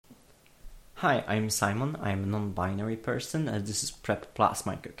Hi, I'm Simon. I'm a non-binary person, and this is Prep Plus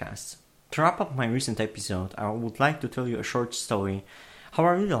Microcast. To wrap up my recent episode, I would like to tell you a short story how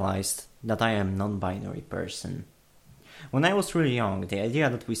I realized that I am a non-binary person. When I was really young, the idea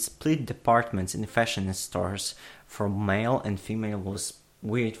that we split departments in fashion stores for male and female was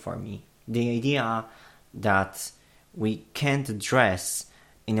weird for me. The idea that we can't dress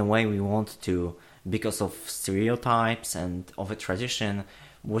in a way we want to because of stereotypes and of a tradition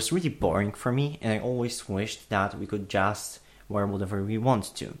was really boring for me, and I always wished that we could just wear whatever we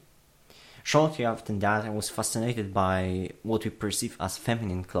want to. Shortly after that, I was fascinated by what we perceive as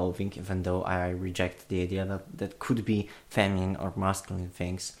feminine clothing, even though I reject the idea that that could be feminine or masculine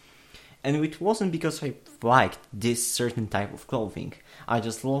things. And it wasn't because I liked this certain type of clothing. I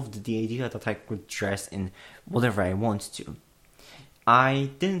just loved the idea that I could dress in whatever I want to. I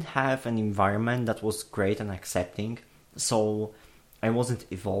didn't have an environment that was great and accepting, so I wasn't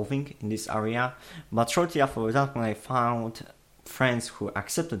evolving in this area. But shortly after that, when I found friends who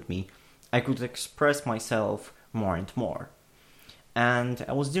accepted me, I could express myself more and more. And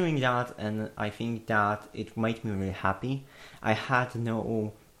I was doing that, and I think that it made me really happy. I had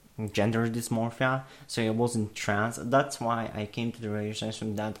no gender dysmorphia, so I wasn't trans. That's why I came to the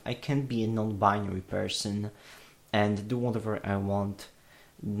realization that I can be a non binary person and do whatever I want,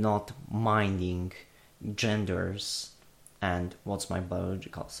 not minding genders and what's my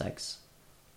biological sex.